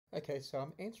Okay, so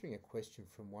I'm answering a question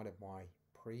from one of my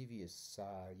previous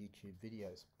YouTube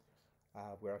videos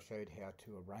where I showed how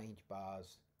to arrange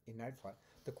bars in Noteflight.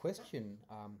 The question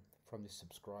from this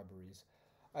subscriber is,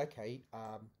 okay,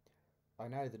 I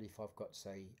know that if I've got,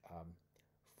 say,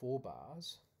 4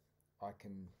 bars, I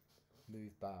can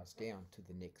move bars down to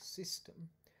the next system.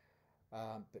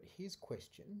 But his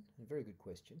question, a very good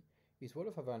question, is what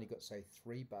if I've only got, say,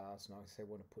 3 bars and I say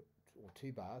want to put, or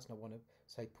 2 bars, and I want to,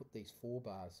 say, put these 4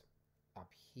 bars up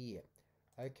here.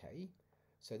 Okay,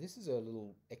 so this is a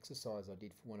little exercise I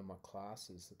did for one of my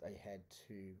classes that they had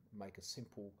to make a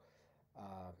simple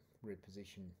root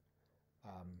position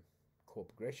chord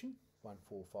progression, 1,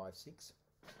 4, 5, 6,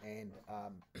 and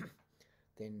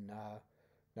then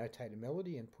notate a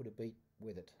melody and put a beat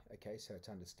with it. Okay, so it's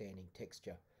understanding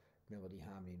texture, melody,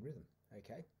 harmony, and rhythm.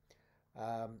 Okay,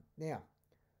 now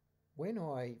when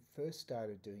I first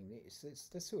started doing this,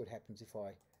 let's see what happens if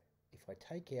I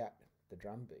take out the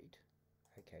drum beat.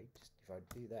 Okay, just if I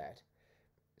do that,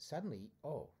 suddenly,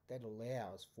 oh, that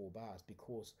allows 4 bars,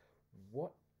 because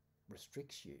what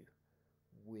restricts you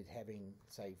with having,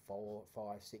 say, 4,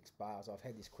 5, 6 bars? I've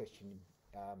had this question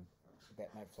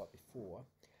about Noteflight before.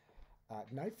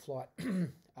 Noteflight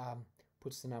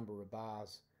puts the number of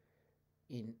bars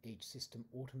in each system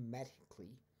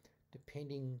automatically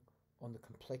depending on the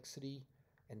complexity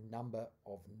and number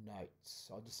of notes.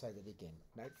 I'll just say that again.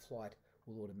 Noteflight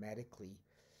will automatically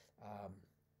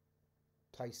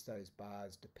place those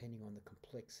bars depending on the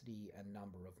complexity and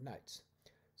number of notes.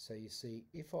 So you see,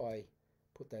 if I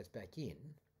put those back in,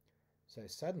 so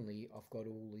suddenly I've got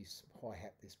all this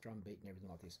hi-hat, this drum beat and everything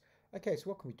like this. Okay,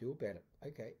 so what can we do about it?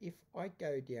 Okay, if I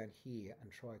go down here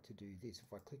and try to do this,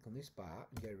 if I click on this bar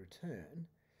and go return,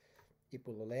 it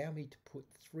will allow me to put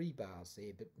 3 bars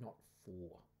there, but not 4.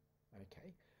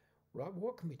 Okay, right,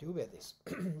 what can we do about this?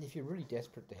 If you're really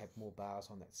desperate to have more bars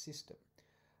on that system,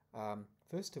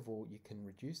 first of all, you can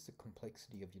reduce the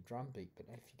complexity of your drum beat. But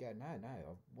if you go, no,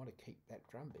 I want to keep that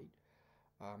drum beat,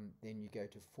 then you go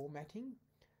to formatting,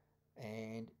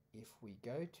 and if we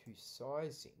go to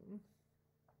sizing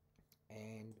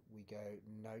and we go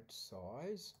note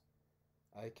size,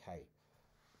 okay,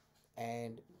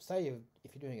 and say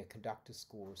if you're doing a conductor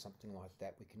score or something like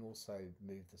that, we can also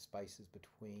move the spaces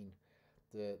between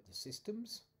the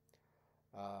systems,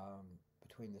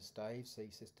 between the staves, see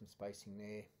system spacing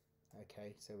there.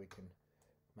 Okay, so we can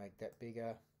make that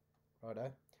bigger, righto,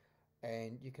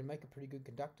 and you can make a pretty good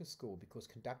conductor score, because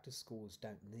conductor scores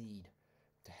don't need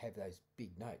to have those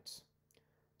big notes.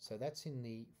 So that's in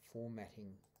the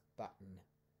formatting button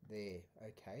there.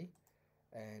 Okay,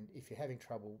 and if you're having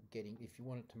trouble getting, if you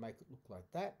want it to make it look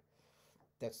like that,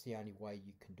 that's the only way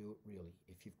you can do it really.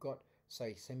 If you've got,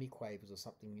 say, semiquavers or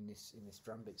something in this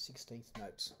drum beat, 16th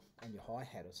notes on your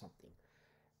hi-hat or something,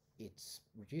 it's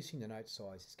reducing the note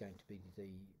size is going to be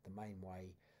the main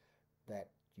way that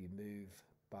you move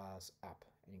bars up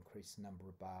and increase the number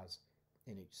of bars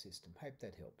in each system. Hope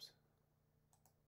that helps.